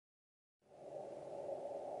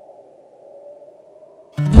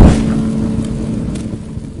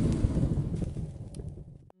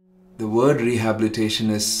word rehabilitation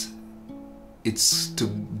it's to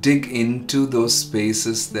dig into those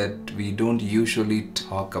spaces that we don't usually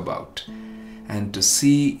talk about and to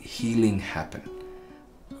see healing happen.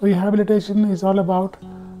 Rehabilitation is all about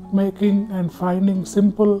making and finding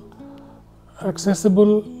simple,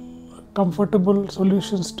 accessible, comfortable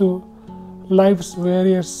solutions to life's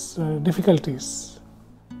various difficulties.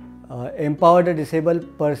 Empower the disabled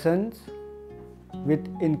persons with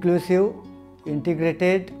inclusive,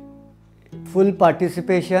 integrated, full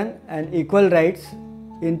participation and equal rights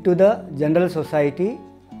into the general society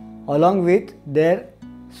along with their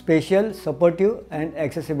special, supportive and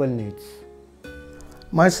accessible needs.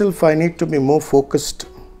 Myself, I need to be more focused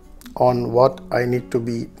on what I need to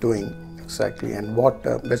be doing exactly and what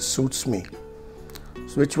best suits me,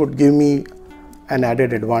 which would give me an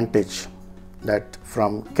added advantage that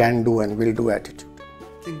from can do and will do attitude.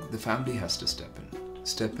 I think the family has to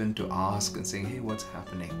step in to ask and saying, hey, what's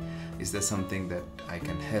happening? Is there something that I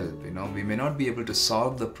can help? We may not be able to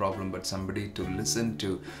solve the problem, but somebody to listen to,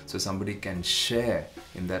 so somebody can share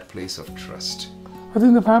in that place of trust. I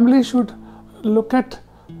think the family should look at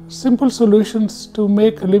simple solutions to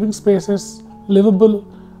make living spaces livable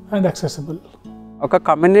and accessible. ఒక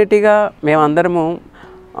కమ్యూనిటీగా మేమందరము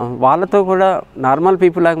వాళ్ళతో కూడా normal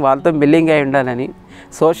people లాగా వాళ్ళతో milling అయి ఉండాలని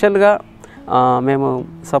సోషల్గా మేము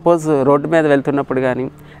suppose road మీద వెళ్తున్నప్పుడు కానీ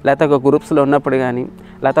లేకపోతే ఒక గ్రూప్స్లో ఉన్నప్పుడు కానీ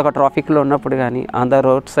లేకపోతే ఒక ట్రాఫిక్లో ఉన్నప్పుడు కానీ ఆన్ ద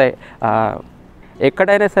రోడ్ సైడ్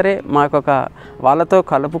ఎక్కడైనా సరే మాకు ఒక వాళ్ళతో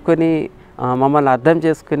కలుపుకొని మమ్మల్ని అర్థం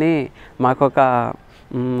చేసుకుని మాకు ఒక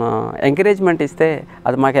ఎంకరేజ్మెంట్ ఇస్తే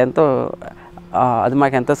అది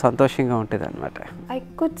మాకెంతో సంతోషంగా ఉంటుంది అన్నమాట. I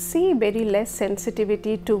could see very less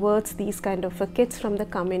sensitivity towards these kind of kids from the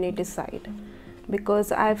community side, because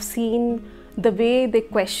I've seen the way they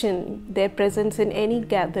question their presence in any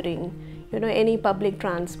gathering, any public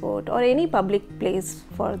transport or any public place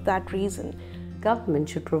for that reason. Government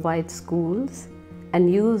should provide schools and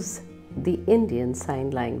use the Indian Sign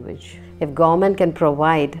Language. If government can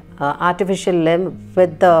provide artificial limb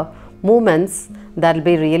with the movements, that will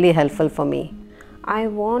be really helpful for me. I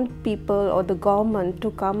want people or the government to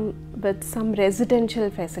come with some residential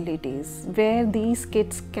facilities where these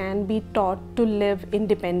kids can be taught to live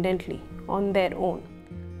independently on their own.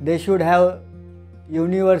 They should have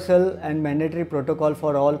universal and mandatory protocol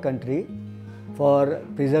for all country for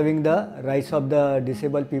preserving the rights of the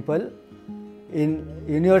disabled people in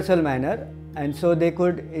universal manner, and so they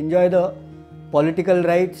could enjoy the political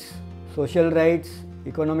rights, social rights,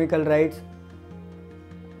 economical rights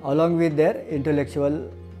along with their intellectual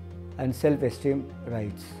and self-esteem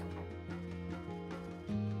rights.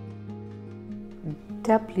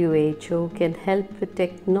 WHO can help with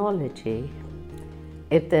technology.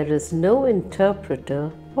 If there is no interpreter,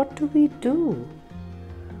 what do we do?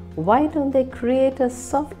 Why don't they create a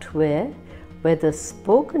software where the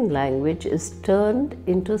spoken language is turned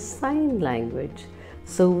into sign language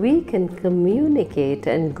so we can communicate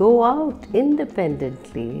and go out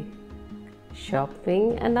independently, shopping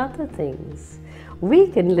and other things. We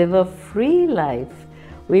can live a free life.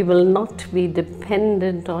 We will not be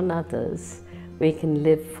dependent on others. We can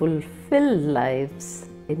live fulfilled lives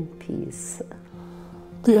in peace.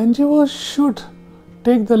 The NGOs should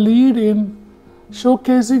take the lead in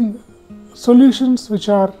showcasing solutions which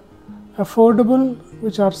are affordable,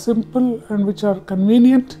 which are simple and which are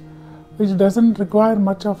convenient, which doesn't require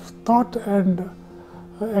much of thought and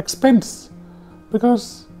expense, because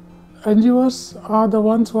NGOs are the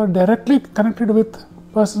ones who are directly connected with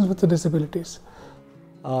persons with disabilities.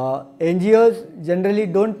 NGOs generally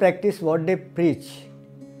don't practice what they preach.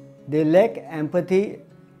 They lack empathy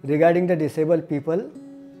regarding the disabled people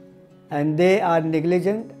and they are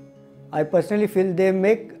negligent. I personally feel they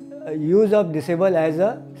make use of disabled as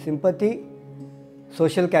a sympathy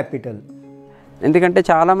social capital. ఎందుకంటే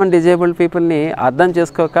చాలామంది disabled పీపుల్ని అర్థం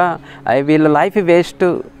చేసుకోక వీళ్ళ life waste,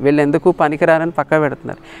 వీళ్ళు ఎందుకు పనికిరారని పక్క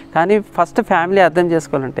పెడుతున్నారు. కానీ ఫస్ట్ ఫ్యామిలీ అర్థం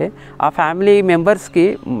చేసుకోవాలంటే ఆ ఫ్యామిలీ మెంబర్స్కి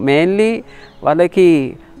మెయిన్లీ వాళ్ళకి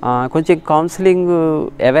కొంచెం కౌన్సిలింగ్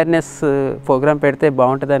అవేర్నెస్ ప్రోగ్రామ్ పెడితే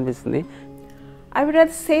బాగుంటుంది అనిపిస్తుంది. I would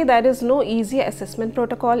rather say there is no easy assessment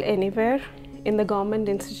protocol anywhere in the government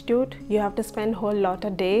institute. You have to spend a whole lot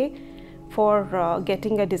a day for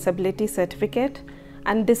getting a disability certificate,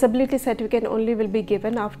 and disability certificate only will be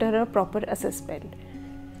given after a proper assessment.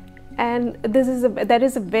 And there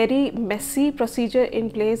is a very messy procedure in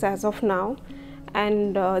place as of now,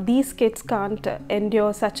 and these kids can't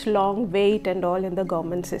endure such long wait and all in the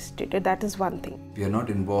government institute. That is one thing. We are not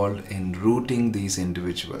involved in rooting these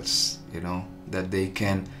individuals, that they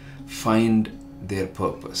can find their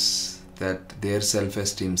purpose, that their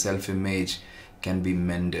self-esteem, self-image can be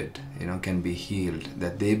mended, can be healed,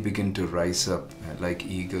 that they begin to rise up like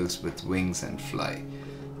eagles with wings and fly?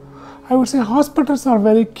 I would say hospitals are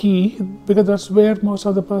very key, because that's where most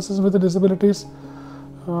of the persons with the disabilities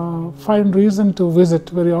find reason to visit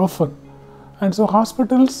very often. And so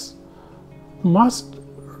hospitals must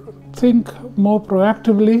think more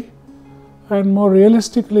proactively and more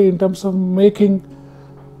realistically in terms of making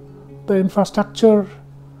the infrastructure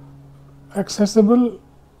accessible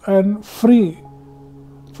and free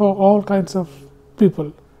for all kinds of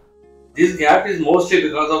people. This gap is mostly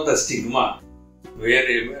because of the stigma, where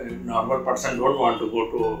a normal person don't want to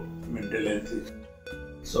go to mental health.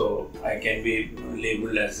 So I can be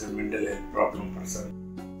labeled as a mental health problem person,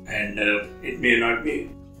 and it may not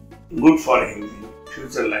be good for him in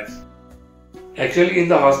future life. Actually, in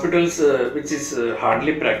the hospitals, which is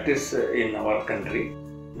hardly practiced in our country,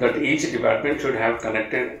 that each department should have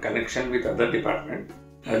connection with other department.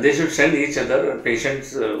 They should send each other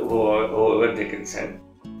patients whoever they can send.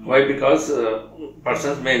 Why? Because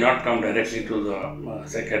persons may not come directly to the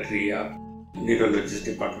psychiatry or neurologist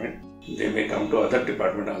department. They may come to other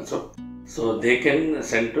department also. So they can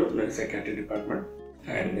send to the psychiatry department,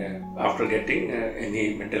 and after getting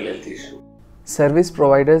any mental health issue. Service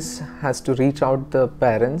providers has to reach out the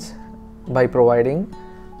parents by providing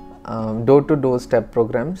door-to-door step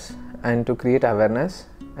programs and to create awareness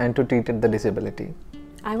and to treat the disability.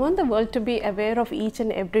 I want the world to be aware of each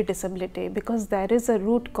and every disability, because there is a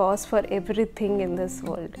root cause for everything in this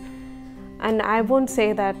world. And I won't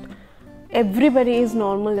say that everybody is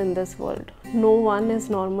normal in this world. No one is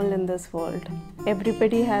normal in this world.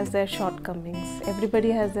 Everybody has their shortcomings.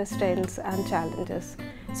 Everybody has their strengths and challenges.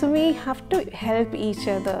 So we have to help each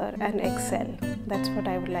other and excel. That's what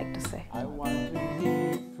I would like to say. I want to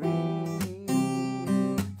be free,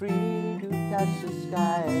 free to touch the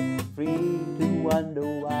sky, free to wonder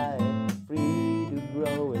why, free to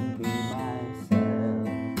grow and be myself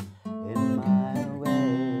in my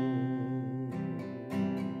way.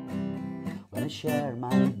 When I share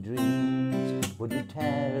my dreams, would you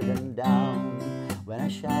tear them down? When I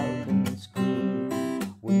shout and scream,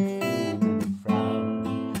 would you fume and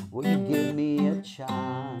frown? Would you give me a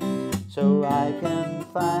chance so I can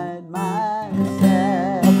find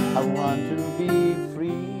myself? I want to be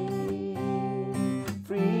free,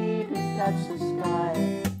 free to touch the